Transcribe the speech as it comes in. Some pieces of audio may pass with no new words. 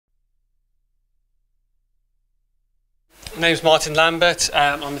My name's Martin Lambert.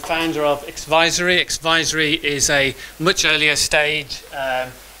 I'm the founder of XWeiser. XWeiser is a much earlier stage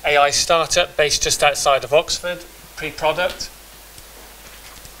AI startup based just outside of Oxford, pre-product.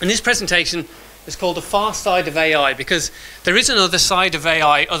 And this presentation is called The Far Side of AI because there is another side of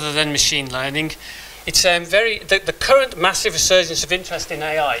AI other than machine learning. It's the current massive resurgence of interest in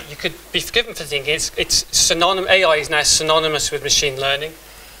AI. You could be forgiven for thinking AI is now synonymous with machine learning.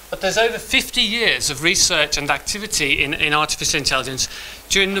 But there's over 50 years of research and activity in artificial intelligence,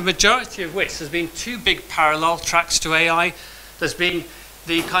 during the majority of which there's been two big parallel tracks to AI. There's been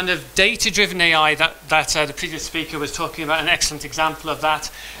the kind of data-driven AI that the previous speaker was talking about, an excellent example of that.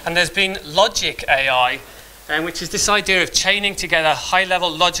 And there's been logic AI, which is this idea of chaining together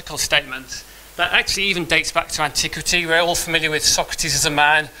high-level logical statements that actually even dates back to antiquity. We're all familiar with Socrates as a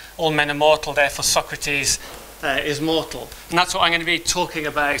man, all men are mortal, therefore Socrates is mortal. And that's what I'm going to be talking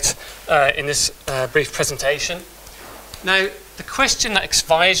about in this brief presentation. Now, the question that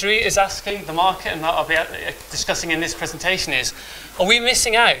XWeiser is asking the market, and that I'll be discussing in this presentation, is, are we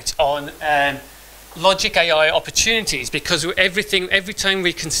missing out on logic AI opportunities? Because every time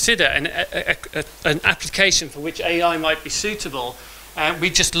we consider an application for which AI might be suitable,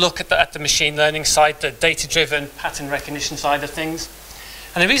 we just look at the machine learning side, the data-driven pattern recognition side of things.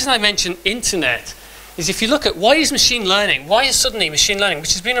 And the reason I mention internet is if you look at why is suddenly machine learning,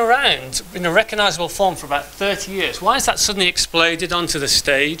 which has been around in a recognizable form for about 30 years, why has that suddenly exploded onto the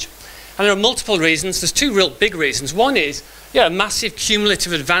stage? And there are multiple reasons. There's two real big reasons. One is, massive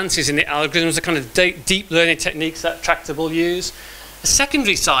cumulative advances in the algorithms, the kind of deep learning techniques that Tractable use. The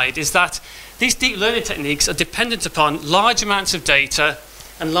secondary side is that these deep learning techniques are dependent upon large amounts of data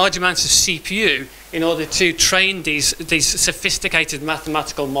and large amounts of CPU in order to train these sophisticated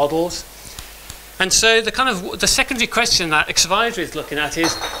mathematical models. And so the secondary question that XWeiser is looking at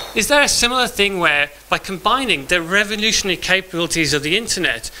is there a similar thing where, by combining the revolutionary capabilities of the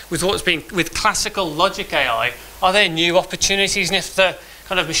internet with with classical logic AI, are there new opportunities? And if the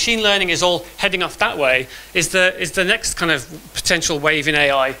kind of machine learning is all heading off that way, is the next kind of potential wave in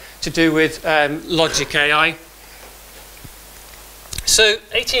AI to do with logic AI? So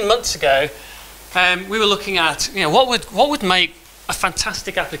 18 months ago, we were looking at what would make a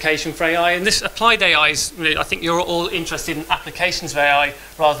fantastic application for AI, and this applied AI is, I think you're all interested in applications of AI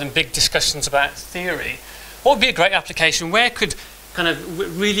rather than big discussions about theory. What would be a great application? Where could kind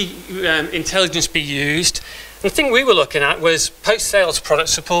of really intelligence be used? And the thing we were looking at was post-sales product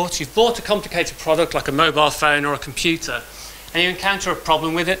support. You've bought a complicated product like a mobile phone or a computer, and you encounter a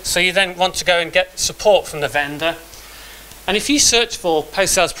problem with it, so you then want to go and get support from the vendor. And if you search for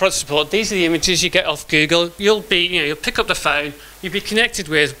post-sales product support, these are the images you get off Google. You'll pick up the phone, you'll be connected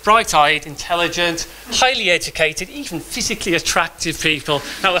with bright-eyed, intelligent, highly educated, even physically attractive people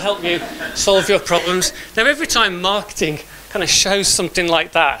that will help you solve your problems. Now, every time marketing kind of shows something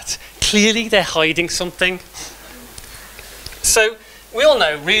like that, clearly they're hiding something. So we all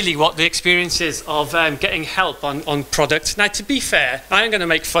know really what the experience is of getting help on products. Now, to be fair, I am going to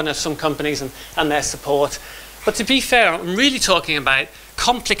make fun of some companies and their support. But to be fair, I'm really talking about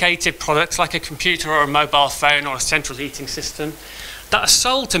complicated products like a computer or a mobile phone or a central heating system that are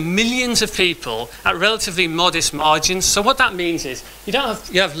sold to millions of people at relatively modest margins. So what that means is you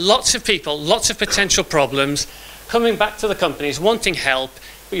have lots of people, lots of potential problems coming back to the companies wanting help,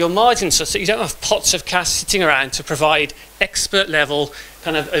 but your margins are so you don't have pots of cash sitting around to provide expert level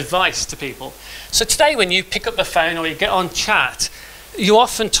kind of advice to people. So today when you pick up the phone or you get on chat, you're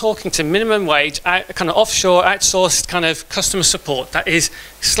often talking to minimum wage, kind of offshore, outsourced kind of customer support that is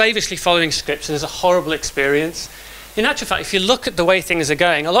slavishly following scripts and is a horrible experience. In actual fact, if you look at the way things are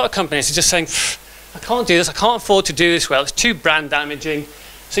going, a lot of companies are just saying, I can't do this, I can't afford to do this well, it's too brand damaging.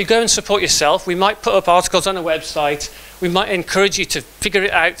 So you go and support yourself. We might put up articles on a website. We might encourage you to figure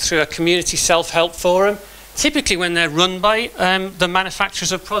it out through a community self-help forum. Typically when they're run by the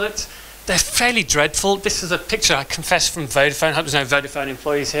manufacturers of products, they're fairly dreadful. This is a picture, I confess, from Vodafone. I hope there's no Vodafone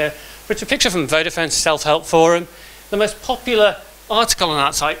employees here. But it's a picture from Vodafone's self-help forum. The most popular article on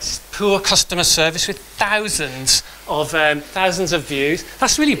that site is poor customer service with thousands of views.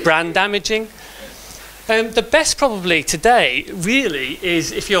 That's really brand damaging. The best probably today, really,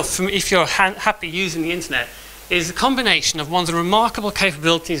 is if you're happy using the internet, is a combination of one of the remarkable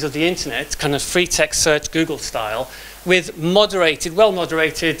capabilities of the internet, kind of free text search, Google style, with well-moderated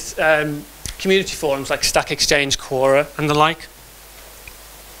community forums like Stack Exchange, Quora, and the like.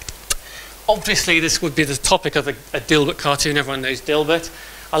 Obviously, this would be the topic of a Dilbert cartoon. Everyone knows Dilbert.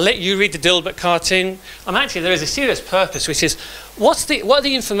 I'll let you read the Dilbert cartoon. There is a serious purpose, which is what are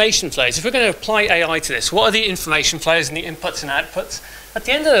the information flows? If we're going to apply AI to this, what are the information flows and the inputs and outputs? At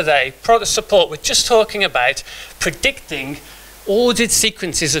the end of the day, product support, we're just talking about predicting ordered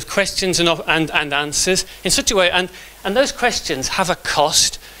sequences of questions and answers in such a way, and those questions have a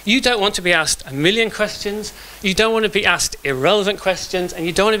cost. You don't want to be asked a million questions, you don't want to be asked irrelevant questions, and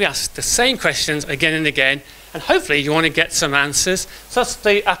you don't want to be asked the same questions again and again, and hopefully you want to get some answers. So that's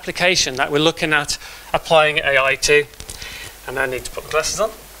the application that we're looking at applying AI to. And I need to put my glasses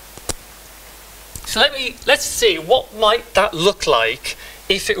on. So let's see what might that look like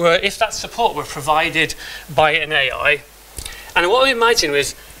if that support were provided by an AI. And what we imagine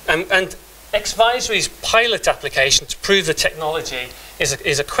was, and XWeiser's pilot application to prove the technology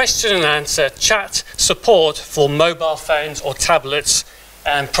is a question and answer chat support for mobile phones or tablets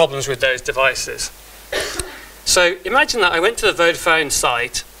and problems with those devices. So imagine that I went to the Vodafone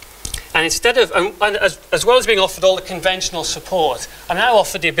site, and instead of, as well as being offered all the conventional support, I'm now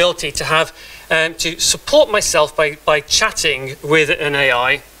offered the ability to have to support myself by chatting with an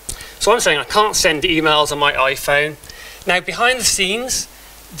AI. So I'm saying I can't send emails on my iPhone. Now behind the scenes,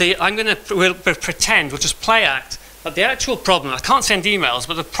 we'll pretend, we'll just play act that the actual problem, I can't send emails,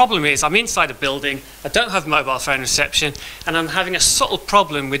 but the problem is I'm inside a building, I don't have mobile phone reception, and I'm having a subtle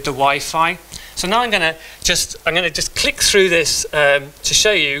problem with the Wi-Fi. So now I'm going to just click through this to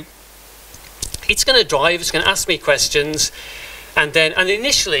show you. It's going to drive, it's going to ask me questions, and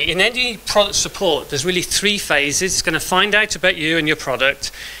initially in any product support there's really 3 phases. It's going to find out about you and your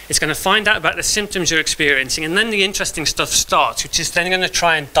product, it's going to find out about the symptoms you're experiencing, and then the interesting stuff starts, which is then going to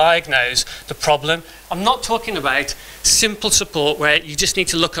try and diagnose the problem. I'm not talking about simple support where you just need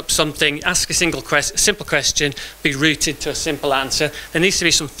to look up something, ask a simple question, be routed to a simple answer. There needs to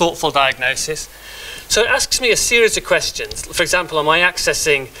be some thoughtful diagnosis. So it asks me a series of questions. For example, am I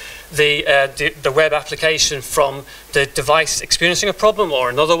accessing the web application from the device experiencing a problem or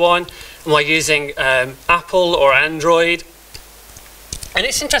another one? Am I using Apple or Android? And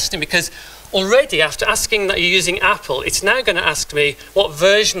it's interesting because already after asking that you're using Apple, it's now going to ask me what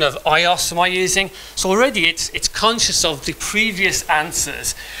version of iOS am I using. So already it's conscious of the previous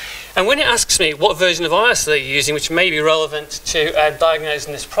answers. And when it asks me what version of iOS are you using, which may be relevant to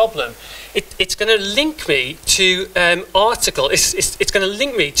diagnosing this problem, it's going to link me to article. It's going to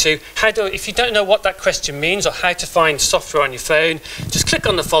link me to if you don't know what that question means or how to find software on your phone, just click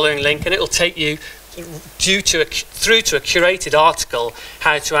on the following link and it will take you through to a curated article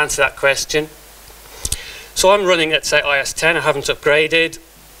how to answer that question. So I'm running at say iOS 10. I haven't upgraded.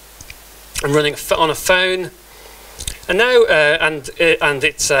 I'm running on a phone. And now, and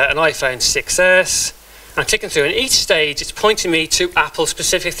it's an iPhone 6S. I'm clicking through, and each stage it's pointing me to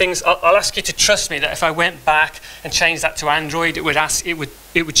Apple-specific things. I'll ask you to trust me that if I went back and changed that to Android, it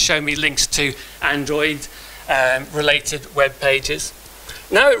would show me links to Android-related web pages.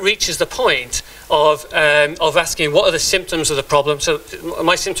 Now it reaches the point of asking what are the symptoms of the problem. So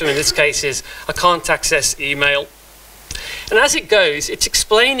my symptom in this case is I can't access email. And as it goes, it's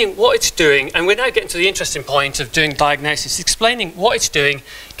explaining what it's doing, and we're now getting to the interesting point of doing diagnosis. It's explaining what it's doing,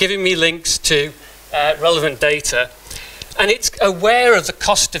 giving me links to relevant data, and it's aware of the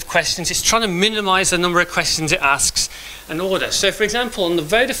cost of questions. It's trying to minimize the number of questions it asks and order. So for example, on the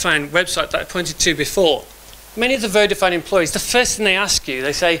Vodafone website that I pointed to before, many of the Vodafone employees, the first thing they ask you,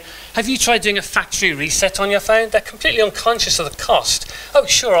 they say, have you tried doing a factory reset on your phone? They're completely unconscious of the cost. Oh,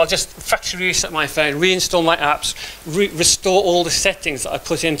 sure, I'll just factory reset my phone, reinstall my apps, restore all the settings that I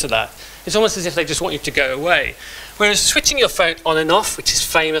put into that. It's almost as if they just want you to go away. Whereas switching your phone on and off, which is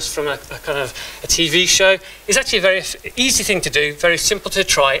famous from a kind of a TV show, is actually a very easy thing to do, very simple to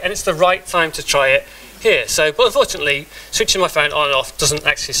try, and it's the right time to try it here. So, but unfortunately, switching my phone on and off doesn't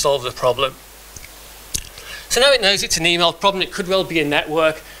actually solve the problem. So now it knows it's an email problem. It could well be a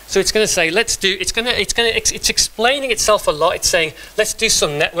network. So it's going to say, it's explaining itself a lot. It's saying, let's do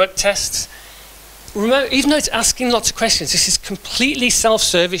some network tests. Remember, even though it's asking lots of questions, this is completely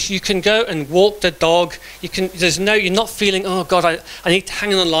self-service. You can go and walk the dog. You're not feeling, oh God, I need to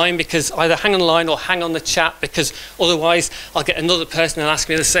hang on the line, because either hang on the line or hang on the chat, because otherwise I'll get another person and ask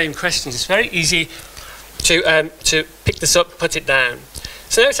me the same questions. It's very easy to pick this up, put it down.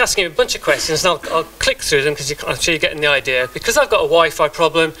 So now it's asking me a bunch of questions, and I'll click through them because I'm sure you're getting the idea. Because I've got a Wi-Fi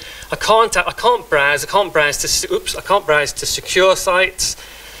problem, I can't browse to secure sites,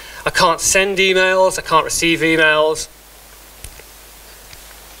 I can't send emails, I can't receive emails.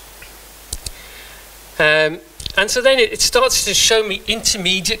 And so then it starts to show me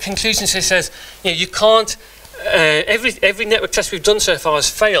intermediate conclusions. So it says, you can't every network test we've done so far has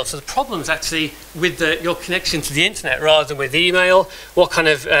failed. So the problem is actually with your connection to the internet rather than with email. What kind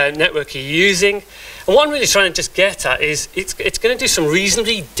of network are you using? And what I'm really trying to just get at is it's going to do some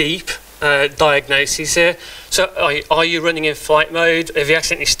reasonably deep diagnoses here. So are you running in flight mode? Have you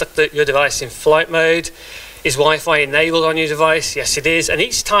accidentally stuck your device in flight mode? Is Wi-Fi enabled on your device? Yes, it is. And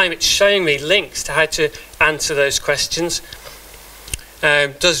each time it's showing me links to how to answer those questions.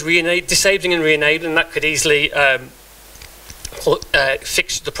 Does disabling and re-enabling, that could easily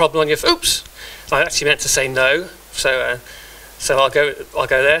fix the problem on your phone. Oops, I actually meant to say no. So I'll go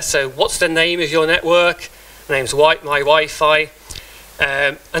there. So what's the name of your network? The name's my Wi-Fi.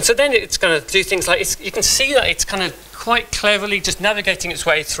 And so then it's going to do things like, you can see that it's kind of quite cleverly just navigating its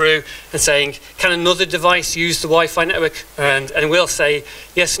way through and saying, can another device use the Wi-Fi network? And we'll say,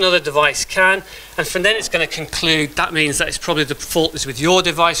 yes, another device can. And from then it's going to conclude that means that it's probably the fault is with your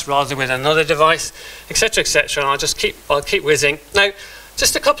device rather than with another device, etc., etc. And I'll keep whizzing. Now,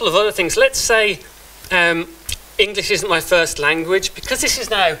 just a couple of other things. Let's say English isn't my first language, because this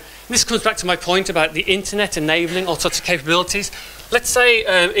comes back to my point about the internet enabling all sorts of capabilities. Let's say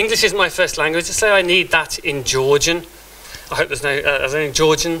English isn't my first language. Let's say I need that in Georgian. I hope there's any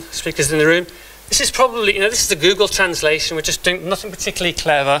Georgian speakers in the room. This is probably, this is a Google translation. We're just doing nothing particularly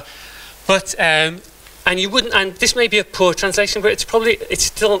clever, but and this may be a poor translation, but it's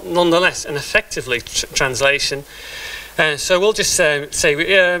still nonetheless an effectively translation. So we'll just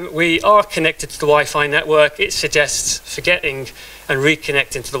say we are connected to the Wi-Fi network. It suggests forgetting and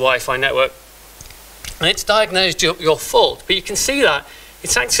reconnecting to the Wi-Fi network. And it's diagnosed your fault. But you can see that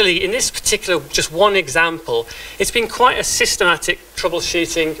it's actually, in this particular, just one example, it's been quite a systematic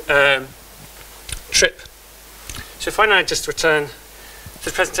troubleshooting trip. So if I now just return to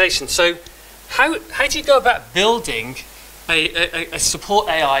the presentation. So how do you go about building a support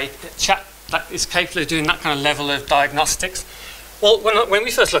AI chat that is capable of doing that kind of level of diagnostics? Well, when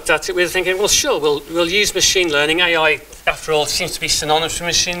we first looked at it, we were thinking, well, sure, we'll use machine learning. AI, after all, seems to be synonymous with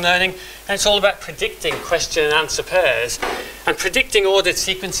machine learning. And it's all about predicting question and answer pairs. And predicting ordered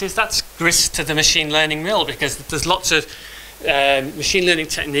sequences, that's grist to the machine learning mill, because there's lots of machine learning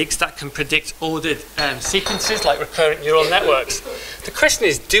techniques that can predict ordered sequences, like recurrent neural networks. The question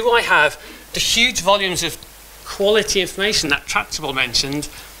is, do I have the huge volumes of quality information that Tractable mentioned,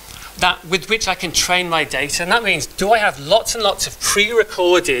 with which I can train my data? And that means, do I have lots and lots of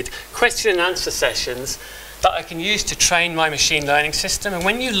pre-recorded question and answer sessions that I can use to train my machine learning system? And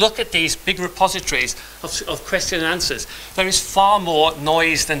when you look at these big repositories of question and answers, there is far more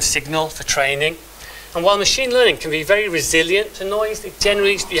noise than signal for training. And while machine learning can be very resilient to noise,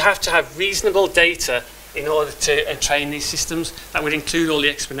 you have to have reasonable data in order to train these systems. That would include all the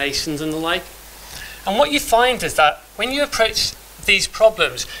explanations and the like. And what you find is that when you approach these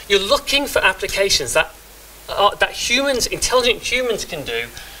problems, you're looking for applications that intelligent humans can do,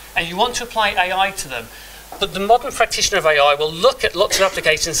 and you want to apply AI to them. But the modern practitioner of AI will look at lots of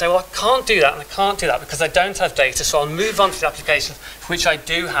applications and say, well, I can't do that and I can't do that because I don't have data, so I'll move on to the applications for which I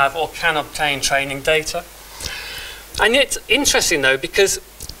do have or can obtain training data. And it's interesting, though, because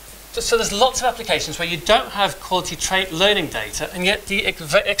there's lots of applications where you don't have quality learning data, and yet the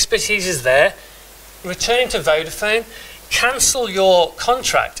expertise is there. Returning to Vodafone, cancel your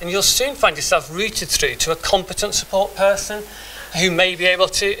contract and you'll soon find yourself routed through to a competent support person who may be able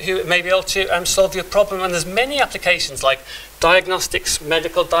to solve your problem. And there's many applications like diagnostics,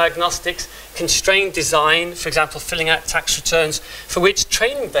 medical diagnostics, constrained design, for example, filling out tax returns, for which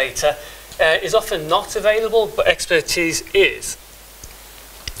training data is often not available, but expertise is.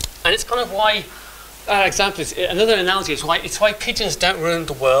 And it's kind of why another analogy is why pigeons don't rule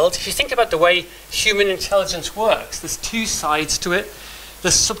the world. If you think about the way human intelligence works, there's two sides to it. The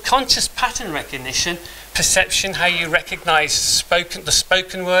subconscious pattern recognition, perception, how you recognize the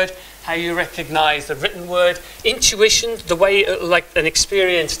spoken word, how you recognize the written word, intuition, the way like an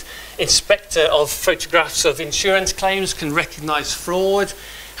experienced inspector of photographs of insurance claims can recognize fraud,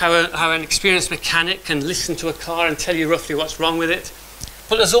 how an experienced mechanic can listen to a car and tell you roughly what's wrong with it.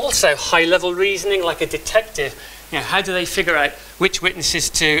 But there's also high-level reasoning, like a detective. How do they figure out which witnesses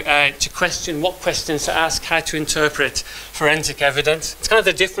to question, what questions to ask, how to interpret forensic evidence? It's kind of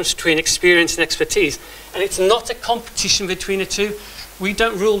the difference between experience and expertise. And it's not a competition between the two. We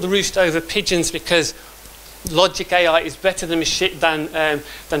don't rule the roost over pigeons because logic AI is better than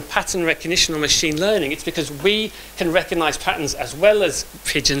pattern recognition or machine learning. It's because we can recognize patterns as well as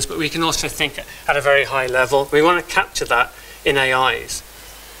pigeons, but we can also think at a very high level. We want to capture that in AIs.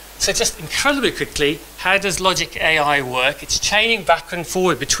 So just incredibly quickly, how does logic AI work? It's chaining back and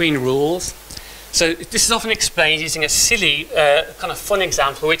forward between rules. So this is often explained using a silly, kind of fun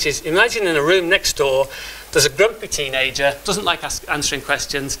example, which is, imagine in a room next door, there's a grumpy teenager, doesn't like answering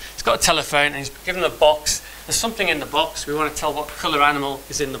questions, he's got a telephone and he's given a box. There's something in the box, we want to tell what colour animal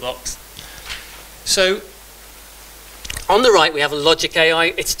is in the box. So on the right we have a logic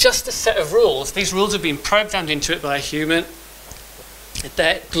AI. It's just a set of rules. These rules have been programmed into it by a human.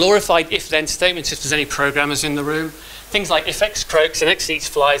 They're glorified if-then statements if there's any programmers in the room. Things like if X croaks and X eats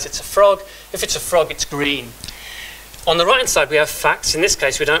flies, it's a frog. If it's a frog, it's green. On the right-hand side, we have facts. In this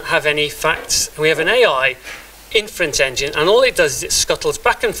case, we don't have any facts. We have an AI inference engine, and all it does is it scuttles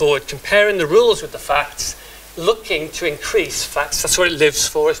back and forward, comparing the rules with the facts, looking to increase facts. That's what it lives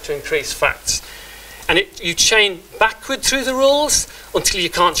for, is to increase facts. And you chain backward through the rules until you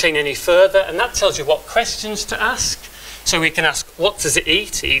can't chain any further, and that tells you what questions to ask. So we can ask, what does it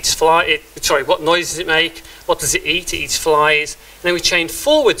eat? It eats what noise does it make? What does it eat? It eats flies. And then we chain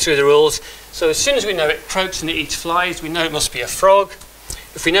forward through the rules. So as soon as we know it croaks and it eats flies, we know it must be a frog.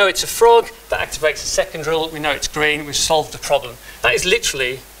 If we know it's a frog, that activates the second rule. We know it's green. We've solved the problem. That is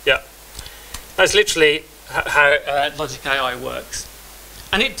literally, how logic AI works.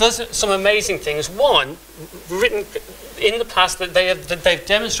 And it does some amazing things. One, written in the past, that they've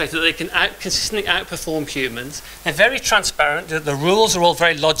demonstrated that they can consistently outperform humans. They're very transparent. The rules are all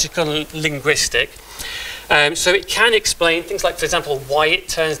very logical and linguistic. So it can explain things like, for example, why it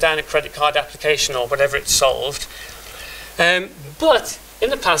turns down a credit card application or whatever it's solved. But in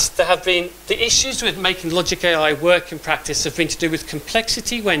the past, there have been the issues with making logic AI work in practice have been to do with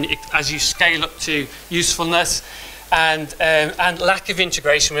complexity as you scale up to usefulness. And lack of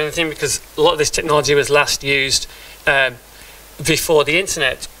integration with anything, because a lot of this technology was last used before the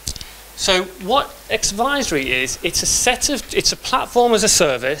internet. So what XWeiser is, it's a platform as a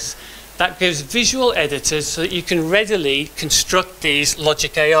service that gives visual editors so that you can readily construct these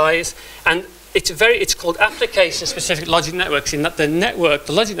logic AIs. And it's called application-specific logic networks, in that the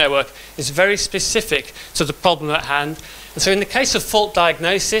logic network, is very specific to the problem at hand. And so in the case of fault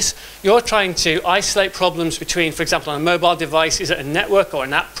diagnosis, you're trying to isolate problems between, for example, on a mobile device, is it a network or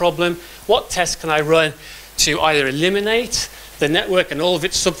an app problem? What tests can I run to either eliminate the network and all of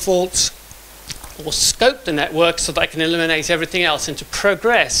its subfaults, or scope the network so that I can eliminate everything else, and to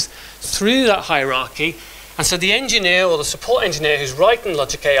progress through that hierarchy. And so the engineer or the support engineer who's writing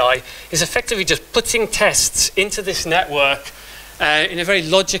logic AI is effectively just putting tests into this network in a very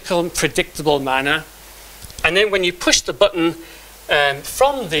logical and predictable manner. And then when you push the button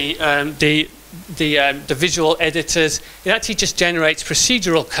from the visual editors, it actually just generates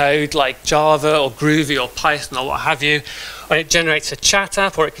procedural code like Java or Groovy or Python or what have you. Or it generates a chat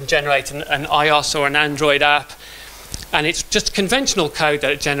app, or it can generate an iOS or an Android app. And it's just conventional code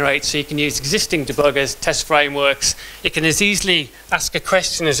that it generates, so you can use existing debuggers, test frameworks. It can as easily ask a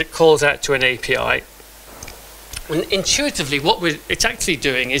question as it calls out to an API. And intuitively, what it's actually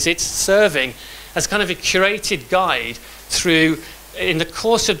doing is it's serving as kind of a curated guide through, in the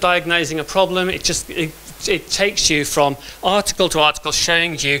course of diagnosing a problem, it takes you from article to article,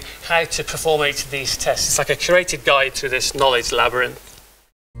 showing you how to perform each of these tests. It's like a curated guide through this knowledge labyrinth.